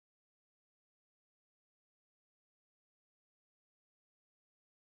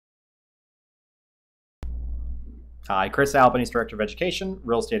Hi, Chris Albanese, Director of Education,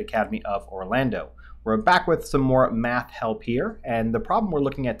 Real Estate Academy of Orlando. We're back with some more math help here, and the problem we're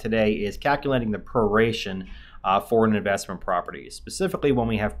looking at today is calculating the proration for an investment property, specifically when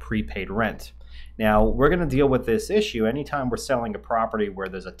we have prepaid rent. Now, we're going to deal with this issue anytime we're selling a property where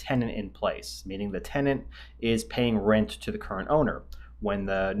there's a tenant in place, meaning the tenant is paying rent to the current owner. When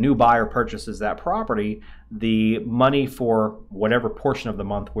the new buyer purchases that property, the money for whatever portion of the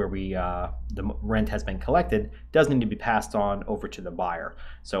month where the rent has been collected does need to be passed on over to the buyer.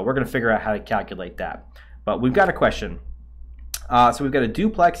 So we're going to figure out how to calculate that. But we've got a question. So we've got a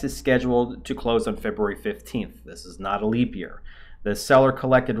duplex is scheduled to close on February 15th. This is not a leap year. The seller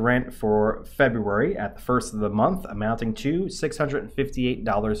collected rent for February at the first of the month, amounting to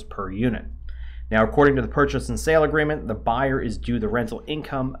 $658 per unit. Now, according to the purchase and sale agreement, the buyer is due the rental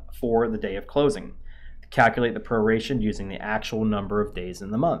income for the day of closing. To calculate the proration using the actual number of days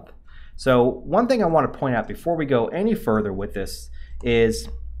in the month. So one thing I want to point out before we go any further with this is,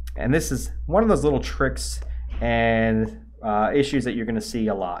 and this is one of those little tricks and issues that you're going to see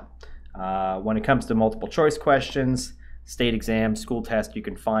a lot. When it comes to multiple choice questions, state exams, school tests, you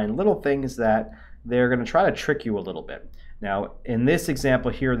can find little things that they're going to try to trick you a little bit. Now, in this example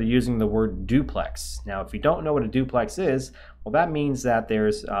here, they're using the word duplex. Now, if you don't know what a duplex is, well, that means that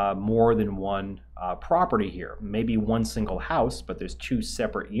there's more than one property here. Maybe one single house, but there's two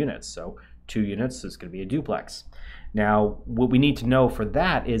separate units. So 2 units is going to be a duplex. Now, what we need to know for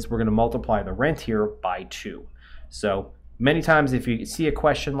that is we're going to multiply the rent here by 2. So many times if you see a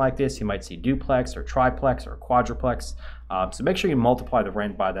question like this, you might see duplex or triplex or quadruplex. So make sure you multiply the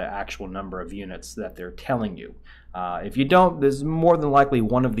rent by the actual number of units that they're telling you. If you don't, there's more than likely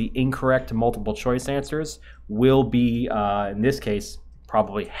one of the incorrect multiple choice answers will be, in this case,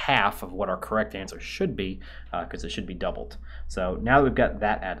 probably half of what our correct answer should be, because it should be doubled. So now that we've got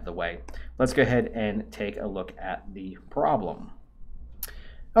that out of the way, let's go ahead and take a look at the problem.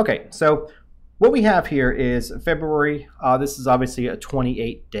 Okay, so what we have here is February. This is obviously a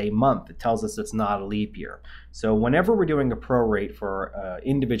 28-day month. It tells us it's not a leap year. So whenever we're doing a prorate for an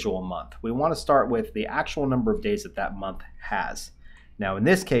individual month, we want to start with the actual number of days that that month has. Now in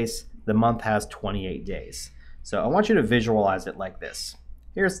this case, the month has 28 days. So I want you to visualize it like this.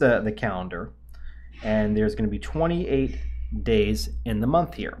 Here's the calendar, and there's going to be 28 days in the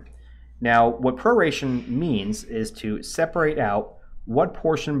month here. Now what proration means is to separate out what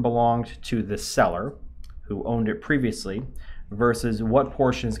portion belonged to the seller who owned it previously versus what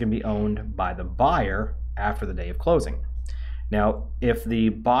portion is going to be owned by the buyer after the day of closing. Now, if the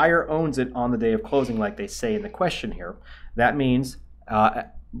buyer owns it on the day of closing, like they say in the question here, that means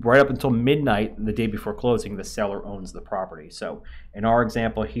right up until midnight the day before closing, the seller owns the property. So in our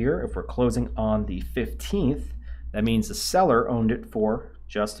example here, if we're closing on the 15th, that means the seller owned it for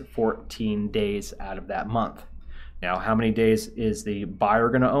just 14 days out of that month. Now, how many days is the buyer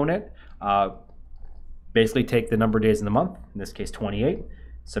going to own it? Basically take the number of days in the month, in this case 28,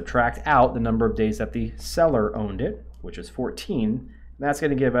 subtract out the number of days that the seller owned it, which is 14, and that's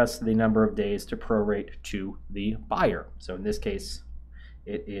going to give us the number of days to prorate to the buyer. So in this case,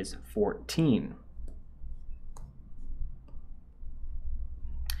 it is 14.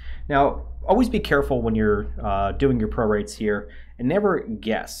 Now, always be careful when you're doing your prorates here and never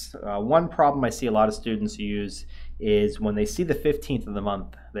guess. One problem I see a lot of students use is when they see the 15th of the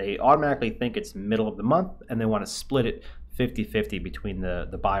month, they automatically think it's middle of the month and they want to split it 50-50 between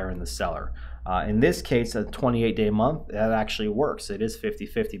the buyer and the seller. In this case, a 28-day month, that actually works. It is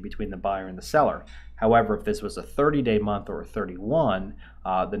 50-50 between the buyer and the seller. However, if this was a 30-day month or a 31,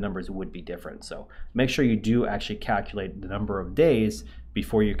 the numbers would be different. So make sure you do actually calculate the number of days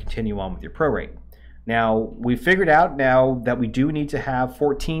before you continue on with your prorate. Now, we figured out now that we do need to have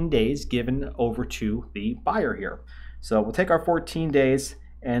 14 days given over to the buyer here. So we'll take our 14 days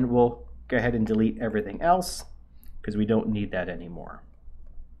and we'll go ahead and delete everything else because we don't need that anymore.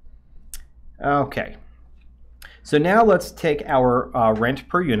 Okay, so now let's take our rent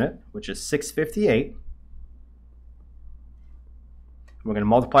per unit, which is $658. We're going to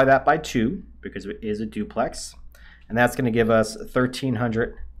multiply that by 2 because it is a duplex, and that's going to give us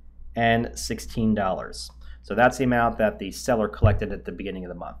 $1,316. So that's the amount that the seller collected at the beginning of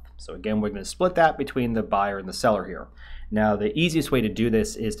the month. So again, we're going to split that between the buyer and the seller here. Now, the easiest way to do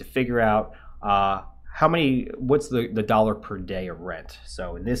this is to figure out what's the dollar per day of rent.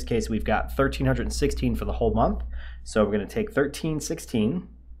 So in this case, we've got $1,316 for the whole month. So we're going to take $1,316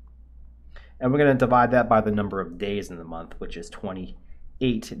 and we're going to divide that by the number of days in the month, which is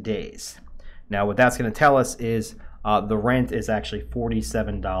 28 days. Now, what that's going to tell us is the rent is actually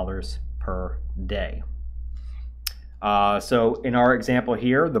 $47 per day. So in our example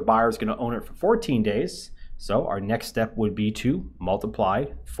here, the buyer is going to own it for 14 days. So our next step would be to multiply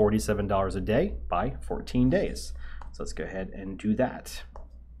 $47 a day by 14 days. So let's go ahead and do that.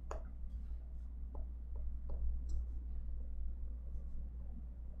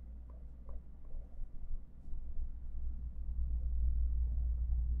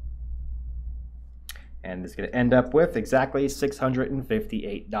 And it's going to end up with exactly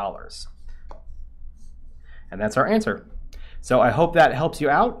 $658. And that's our answer. So I hope that helps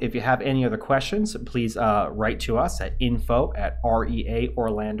you out. If you have any other questions, please write to us at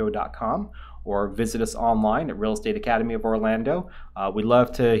info@reaorlando.com or visit us online at Real Estate Academy of Orlando. We'd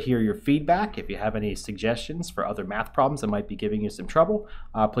love to hear your feedback. If you have any suggestions for other math problems that might be giving you some trouble,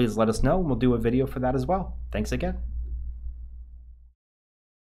 please let us know and we'll do a video for that as well. Thanks again.